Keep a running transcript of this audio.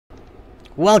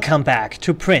Welcome back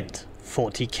to Print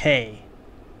 40K.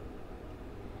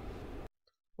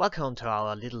 Welcome to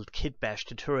our little kit bash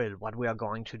tutorial. What we are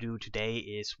going to do today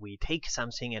is we take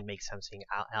something and make something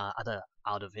other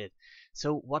out of it.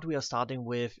 So what we are starting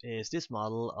with is this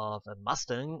model of a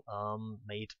Mustang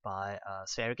made by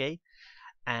Sergey,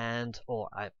 or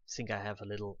I think I have a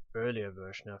little earlier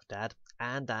version of that.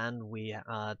 And then we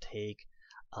take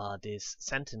this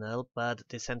Sentinel, but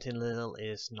the Sentinel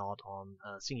is not on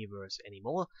Thingiverse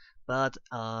anymore, but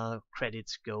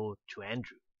credits go to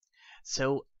Andrew.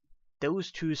 So those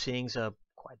two things are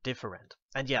quite different.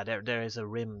 And yeah, there is a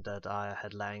rim that I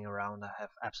had lying around. I have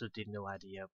absolutely no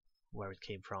idea where it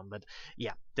came from, but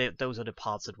yeah, those are the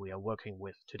parts that we are working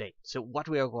with today. So what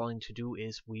we are going to do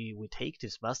is we take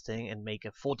this Mustang and make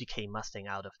a 40K Mustang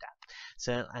out of that.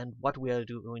 So, and what we are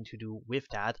going to do with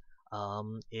that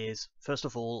is, first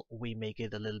of all, we make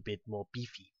it a little bit more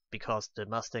beefy, because the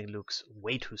Mustang looks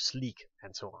way too sleek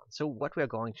and so on. So what we are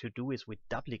going to do is we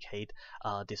duplicate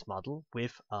this model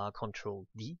with Control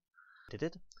D. Did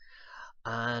it?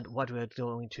 And what we are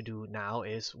going to do now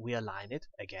is we align it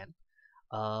again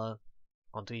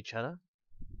onto each other,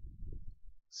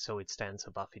 so it stands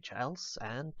above each else,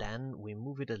 and then we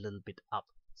move it a little bit up.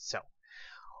 So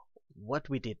what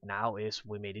we did now is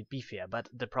we made it beefier, but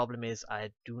the problem is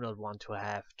I do not want to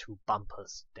have two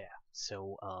bumpers there,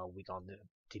 so we're gonna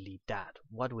delete that.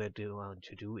 What we're going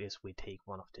to do is we take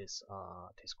one of these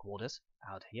quarters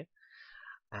out here,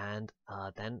 and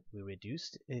then we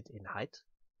reduce it in height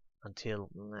until,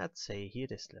 let's say here,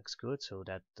 this looks good, so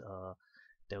that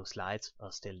those lights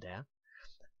are still there.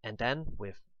 And then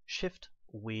with Shift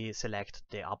we select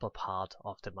the upper part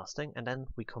of the Mustang, and then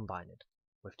we combine it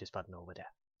with this button over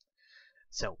there.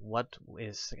 So what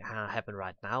is happen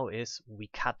right now is we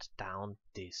cut down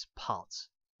these parts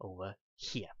over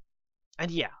here.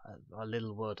 And yeah, a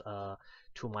little word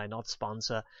to my not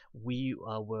sponsor. We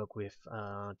work with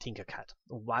Tinkercad.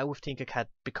 Why with Tinkercad?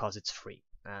 Because it's free,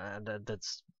 and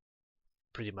that's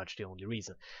pretty much the only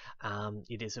reason.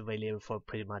 It is available for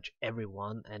pretty much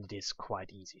everyone, and it is quite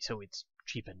easy. So it's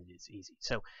cheap and it is easy.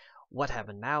 So what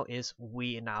happened now is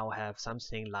we now have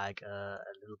something like a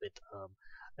little bit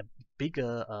a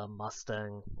bigger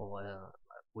Mustang, or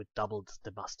we doubled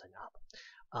the Mustang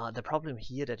up. The problem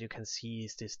here that you can see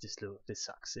is this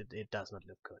sucks. It does not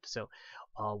look good. So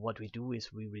what we do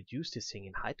is we reduce this thing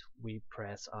in height. We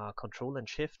press Control and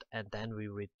Shift, and then we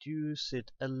reduce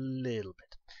it a little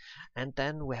bit. And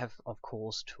then we have, of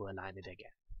course, to align it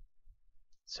again,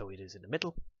 so it is in the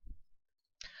middle.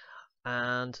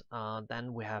 And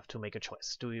then we have to make a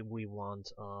choice. Do we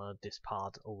want this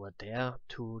part over there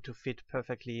to fit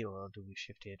perfectly, or do we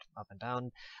shift it up and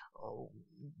down?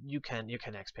 You can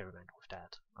experiment with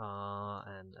that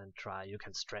and try. You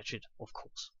can stretch it, of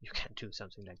course. You can do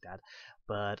something like that,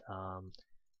 but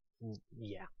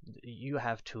yeah, you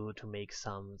have to make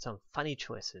some funny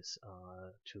choices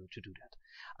to do that.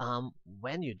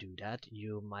 When you do that,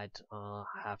 you might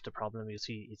have the problem. You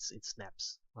see, it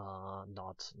snaps,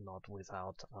 not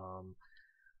without.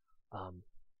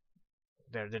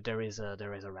 There is a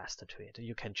raster to it.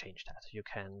 You can change that. You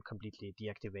can completely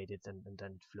deactivate it, and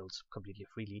then it floats completely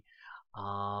freely.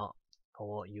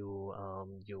 Or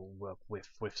you work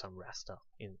with some raster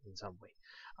in some way.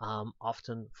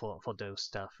 Often for those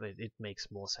stuff, it makes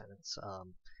more sense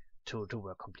to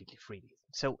work completely freely.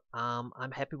 So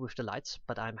I'm happy with the lights,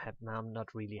 but I'm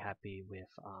not really happy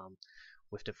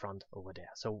with the front over there.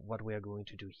 So what we are going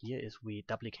to do here is we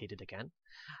duplicate it again,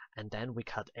 and then we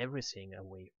cut everything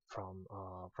away from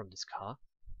this car,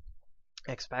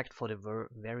 except for the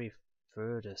very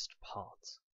furthest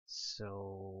parts.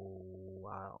 So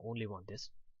I only want this,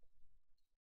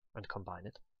 and combine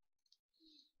it.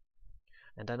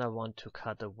 And then I want to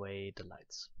cut away the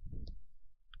lights.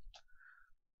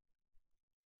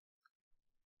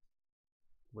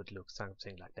 Would look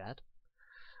something like that.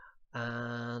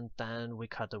 And then we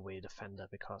cut away the fender,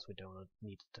 because we don't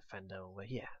need the fender over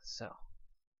here. So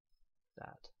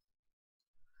that.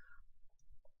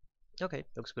 Okay,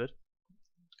 looks good.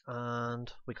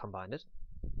 And we combine it.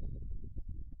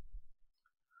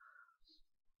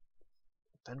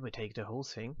 Then we take the whole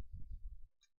thing,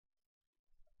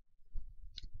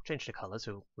 change the color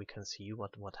so we can see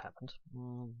what happened.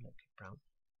 Make it brown.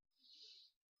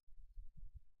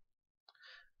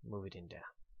 Move it in there.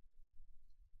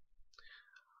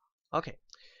 Okay,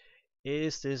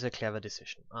 is this a clever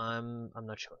decision? I'm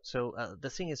not sure. So the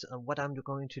thing is, what I'm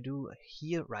going to do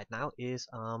here right now is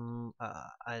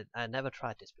I never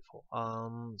tried this before.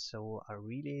 So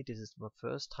this is my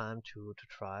first time to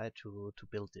try to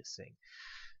build this thing.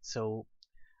 So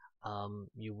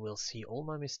You will see all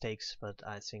my mistakes, but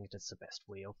I think that's the best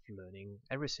way of learning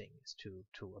everything is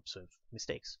to observe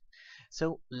mistakes.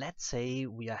 So let's say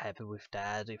we are happy with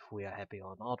that. If we are happy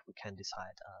or not, we can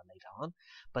decide later on.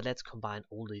 But let's combine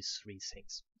all these three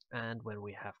things. And when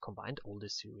we have combined all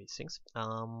these three things,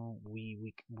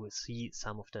 we will see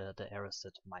some of the errors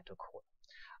that might occur.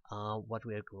 What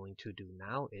we are going to do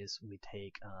now is we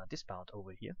take this part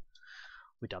over here.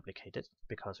 We duplicate it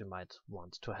because we might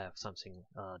want to have something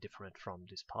different from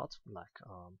this part, like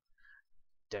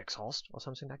the exhaust or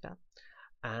something like that.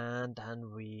 And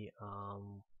then we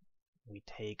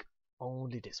take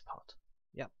only this part.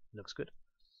 Yeah, looks good.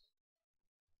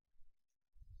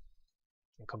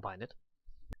 And combine it.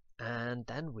 And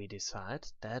then we decide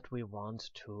that we want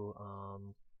to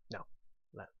no.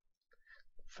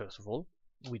 First of all,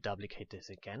 we duplicate this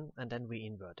again and then we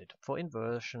invert it. For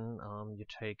inversion, you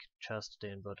take just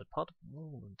the inverted part,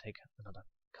 and take another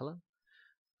color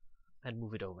and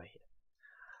move it over here.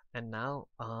 And now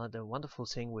the wonderful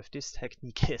thing with this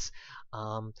technique is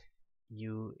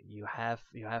you have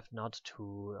not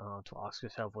to ask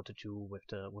yourself what to do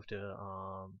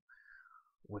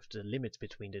with the limits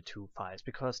between the two files,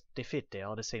 because they fit, they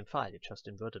are the same file, you just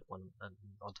inverted one and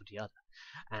onto the other.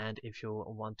 And if you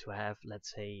want to have,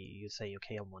 let's say you say,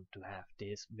 okay, I want to have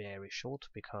this very short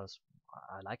because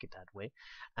I like it that way,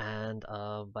 and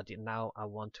but now I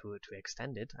want to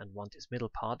extend it and want this middle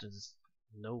part, is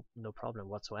no problem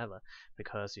whatsoever,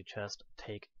 because you just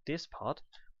take this part,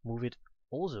 move it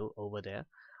also over there,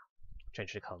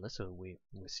 change the color so we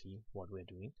see what we're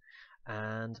doing,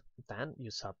 and then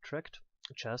you subtract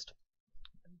just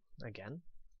again,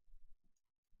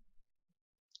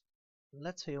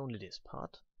 let's say only this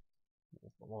part,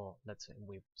 or let's say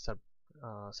we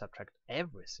subtract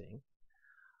everything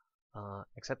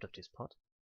except of this part,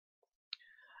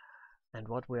 and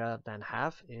what we then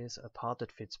have is a part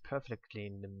that fits perfectly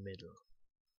in the middle,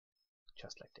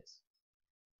 just like this.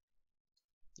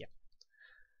 Yeah,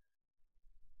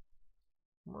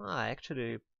 I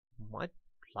actually might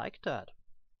like that.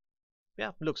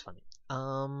 Yeah, looks funny.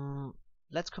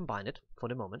 Let's combine it for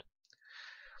the moment.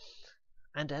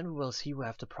 And then we will see we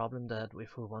have the problem that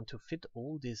if we want to fit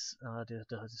all this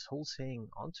this whole thing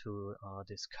onto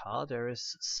this car, there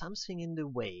is something in the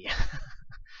way.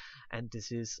 And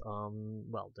this is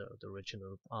well, the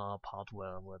original part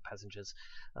where passengers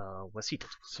were seated.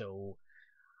 So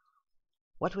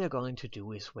what we are going to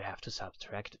do is we have to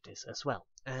subtract this as well.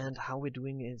 And how we're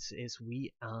doing is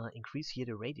we increase here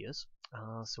the radius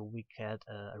so we get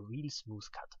a real smooth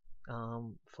cut.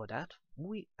 For that,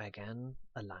 we again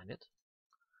align it,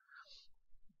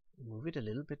 move it a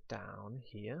little bit down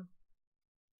here,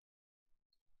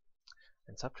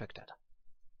 and subtract that.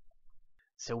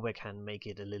 So we can make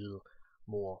it a little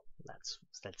more, let's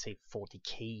say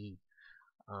 40K.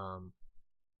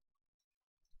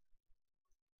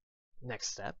 Next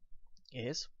step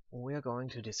is we are going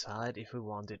to decide if we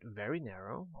want it very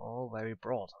narrow or very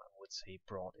broad. I would say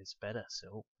broad is better,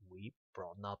 so we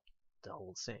broaden up the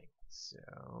whole thing.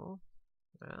 So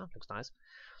yeah, looks nice.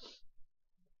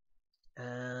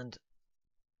 And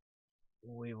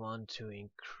we want to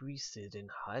increase it in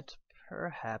height,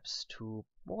 perhaps to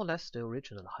more or less the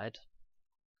original height.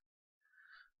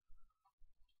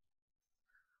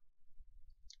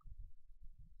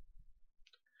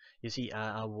 You see,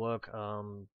 I work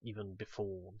even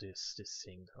before this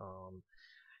thing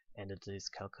ended these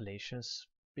calculations,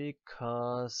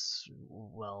 because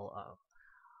well,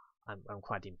 I'm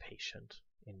quite impatient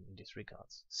in this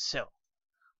regards. So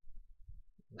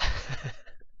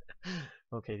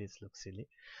okay, this looks silly.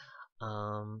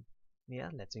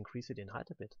 Yeah, let's increase it in height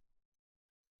a bit,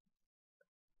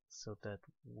 so that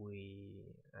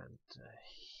we enter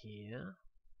here.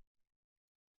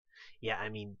 Yeah, I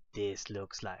mean, this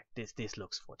looks like this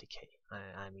looks 40K.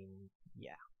 I mean,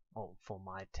 yeah. Oh, for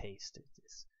my taste, it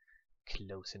is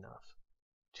close enough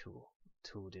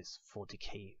to this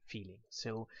 40K feeling.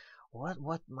 So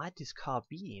what might this car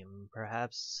be?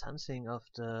 Perhaps something of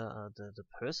the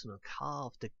personal car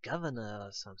of the governor,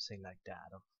 or something like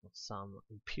that, of some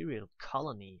imperial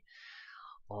colony,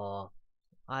 or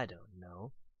I don't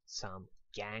know, some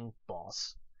gang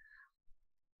boss.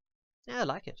 Yeah, I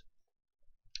like it.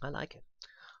 I like it.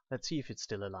 Let's see if it's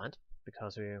still aligned,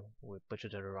 because we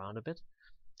budgeted around a bit.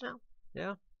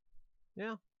 Yeah,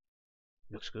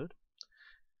 looks good.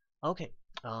 Okay,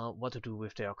 what to do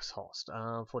with the exhaust?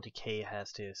 40K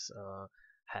has this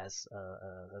has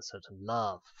a certain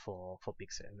love for big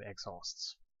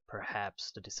exhausts.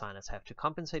 Perhaps the designers have to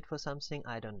compensate for something,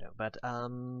 I don't know. But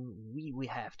we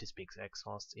have this big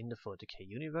exhaust in the 40K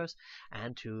universe,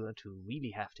 and to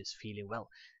really have this feeling, well,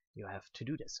 you have to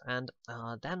do this. And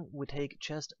then we take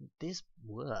just this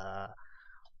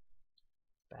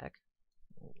back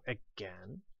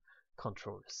again,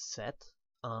 Control Z.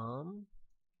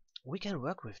 We can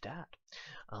work with that.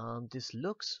 This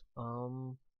looks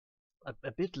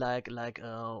a bit like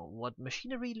what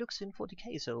machinery looks in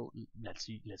 40K. So let's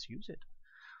use it.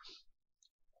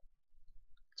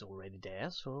 It's already there,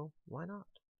 so why not?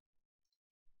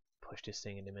 Push this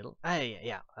thing in the middle.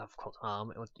 Yeah, of course.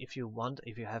 If you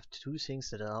have two things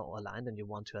that are aligned and you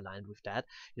want to align with that,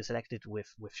 you select it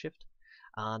with Shift,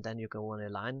 and then you go on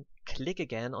Align. Click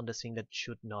again on the thing that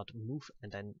should not move,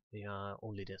 and then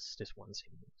only this one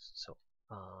thing moves. So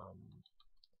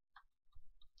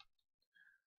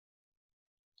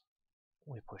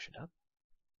we push it up.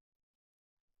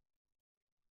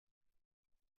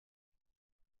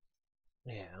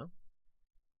 Yeah,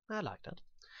 I like that.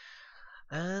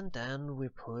 And then we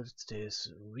put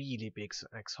this really big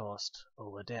exhaust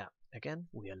over there. Again,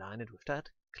 we align it with that.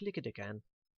 Click it again.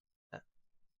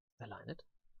 Align it.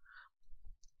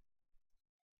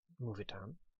 Move it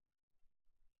down.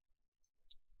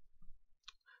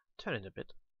 Turn it a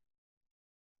bit.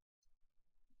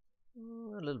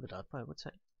 A little bit up, I would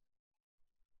say.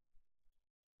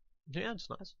 Yeah, it's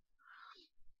nice.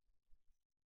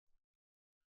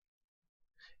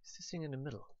 Is this thing in the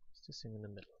middle? Is this thing in the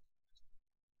middle?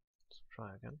 Let's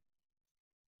try again.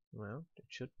 Well, it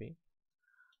should be.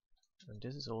 And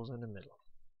this is also in the middle.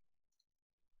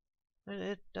 And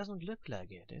it doesn't look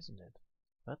like it, isn't it?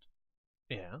 But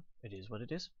yeah, it is what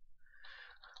it is.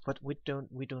 But we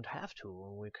don't have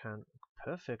to. We can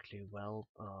perfectly well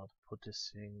put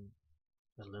this thing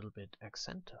a little bit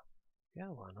ex-center. Yeah,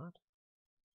 why not?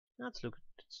 Let's look.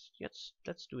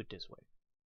 Let's do it this way.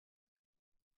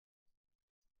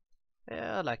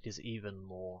 Yeah, I like this even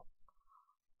more.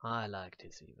 I like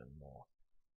this even more.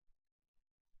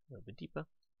 A little bit deeper.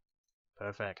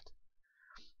 Perfect.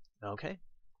 Okay.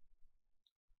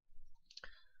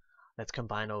 Let's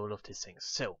combine all of these things.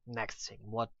 So, next thing.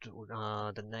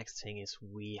 The next thing is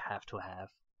we have to have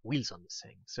wheels on this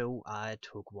thing. So I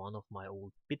took one of my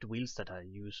old bit wheels that I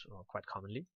use quite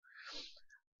commonly.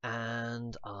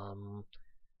 And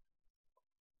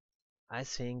I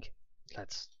think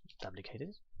let's duplicate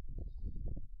it.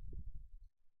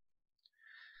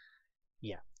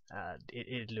 Yeah,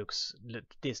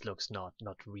 this looks not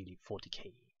really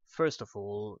 40K. First of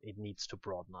all, it needs to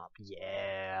broaden up.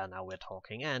 Yeah, now we're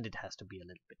talking, and it has to be a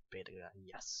little bit bigger.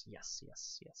 Yes,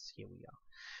 here we are.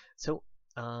 So,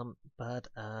 but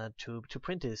to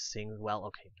print this thing, well,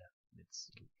 okay,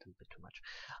 it's a little bit too much.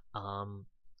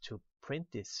 To print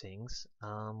these things,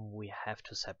 we have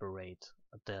to separate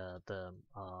the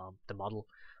model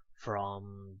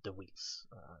from the wheels.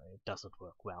 It doesn't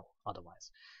work well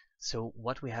otherwise. So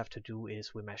what we have to do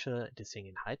is we measure this thing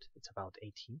in height. It's about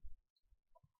 18.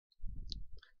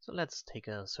 So let's take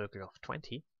a circle of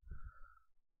 20.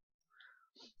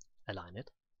 Align it.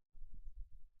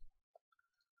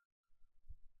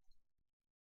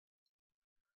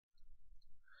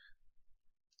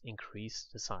 Increase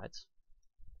the sides.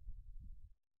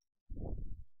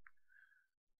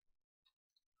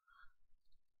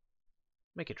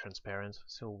 Make it transparent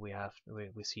so we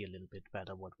see a little bit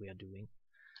better what we are doing.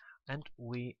 And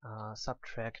we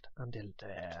subtract until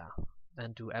there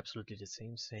and do absolutely the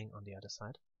same thing on the other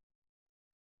side.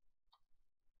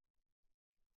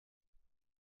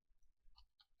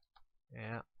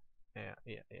 Yeah,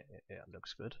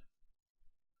 looks good.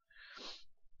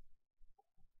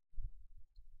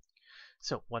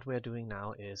 So what we are doing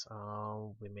now is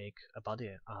we make a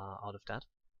body out of that.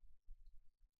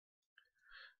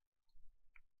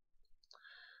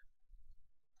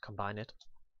 Combine it.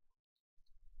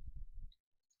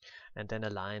 And then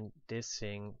align this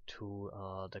thing to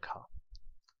the car.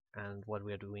 And what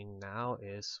we are doing now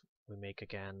is we make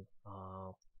again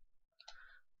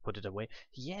put it away.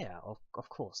 Yeah, of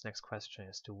course. Next question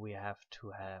is, do we have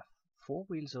to have 4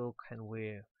 wheels, or can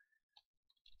we...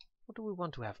 What do we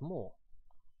want to have more?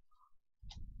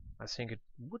 I think it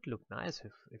would look nice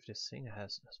if this thing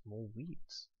has more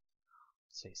wheels.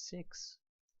 Say 6.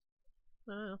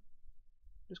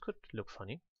 This could look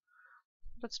funny.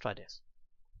 Let's try this.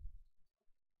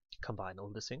 Combine all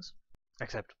the things,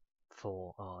 except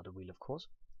for the wheel, of course.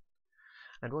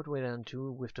 And what we then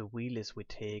do with the wheel is we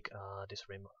take this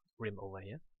rim over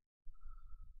here.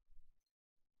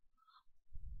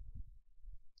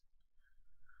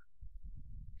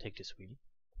 Take this wheel.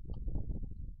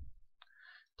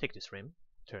 Take this rim,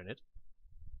 turn it.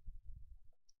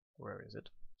 Where is it?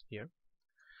 Here.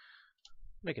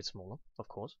 Make it smaller, of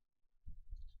course.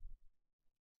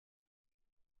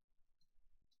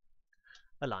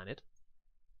 Align it.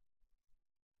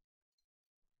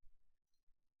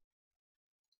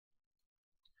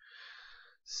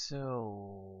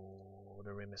 So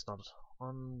the rim is not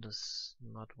on this,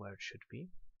 not where it should be.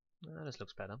 This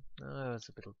looks better. It's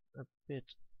a bit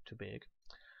too big.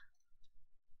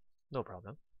 No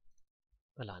problem.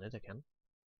 Align it again.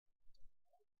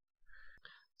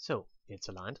 So it's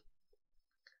aligned.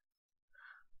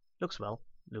 Looks well.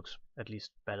 Looks at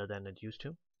least better than it used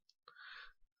to.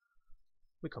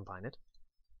 We combine it.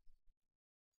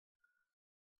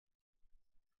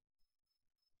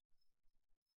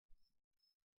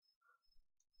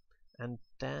 And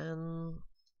then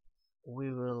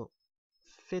we will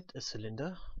fit a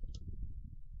cylinder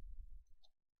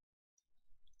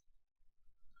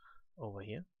over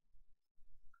here.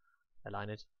 Align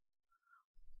it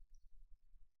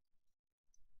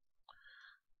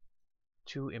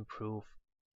to improve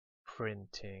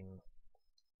printing.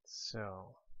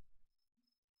 So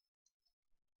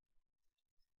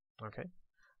okay,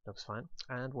 looks fine.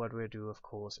 And what we do, of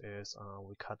course, is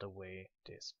we cut away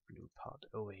this blue part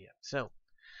over here. So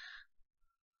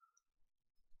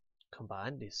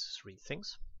combine these three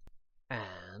things,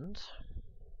 and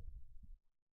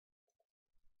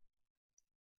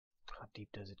how deep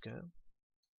does it go?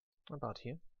 About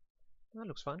here. That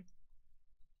looks fine.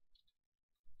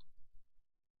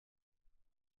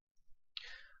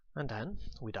 And then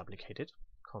we duplicate it.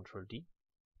 Ctrl D.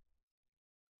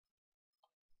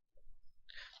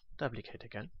 Duplicate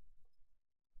again.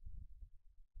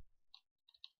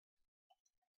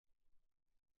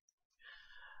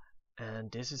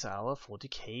 And this is our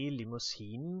 40K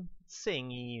limousine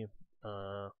thingy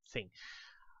thing.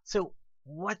 So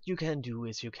what you can do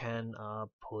is you can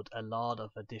put a lot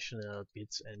of additional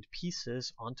bits and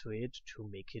pieces onto it to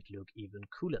make it look even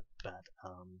cooler. But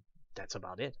that's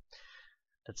about it.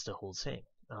 That's the whole thing.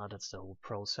 That's the whole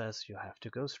process you have to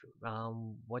go through.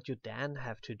 What you then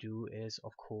have to do is,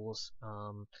 of course,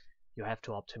 you have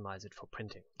to optimize it for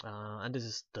printing. And this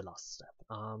is the last step.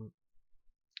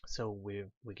 So we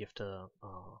give the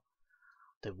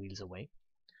wheels away.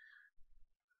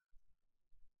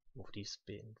 Move these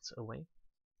bits away.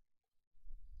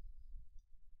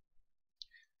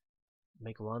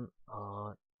 Make one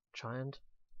giant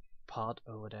part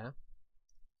over there.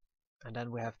 And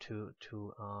then we have to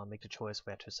make the choice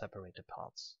where to separate the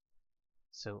parts.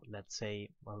 So let's say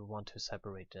we want to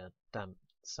separate them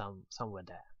somewhere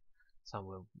there,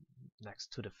 somewhere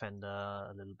next to the fender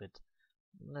a little bit.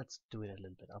 Let's do it a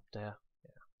little bit up there.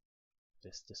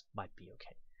 Yeah, this might be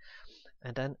okay.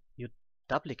 And then you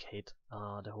duplicate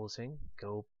the whole thing,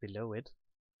 go below it,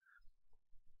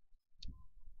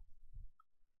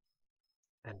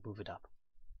 and move it up.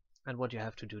 And what you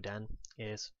have to do then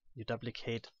is you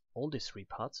duplicate all these three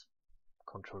parts,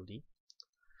 Ctrl D.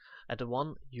 At the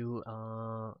one you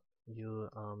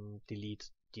delete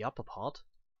the upper part,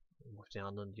 with the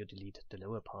other you delete the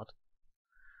lower part.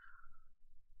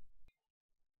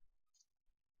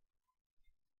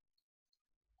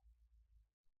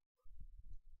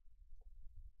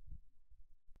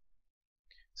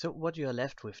 So what you are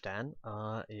left with then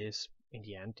is in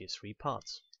the end these three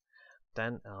parts.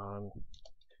 Then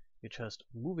you just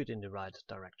move it in the right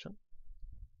direction.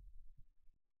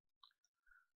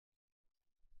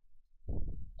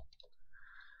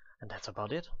 And that's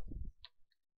about it.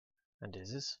 And this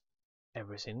is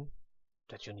everything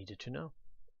that you needed to know.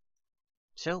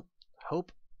 So,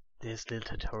 hope this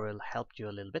little tutorial helped you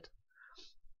a little bit.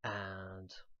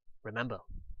 And remember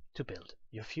to build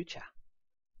your future.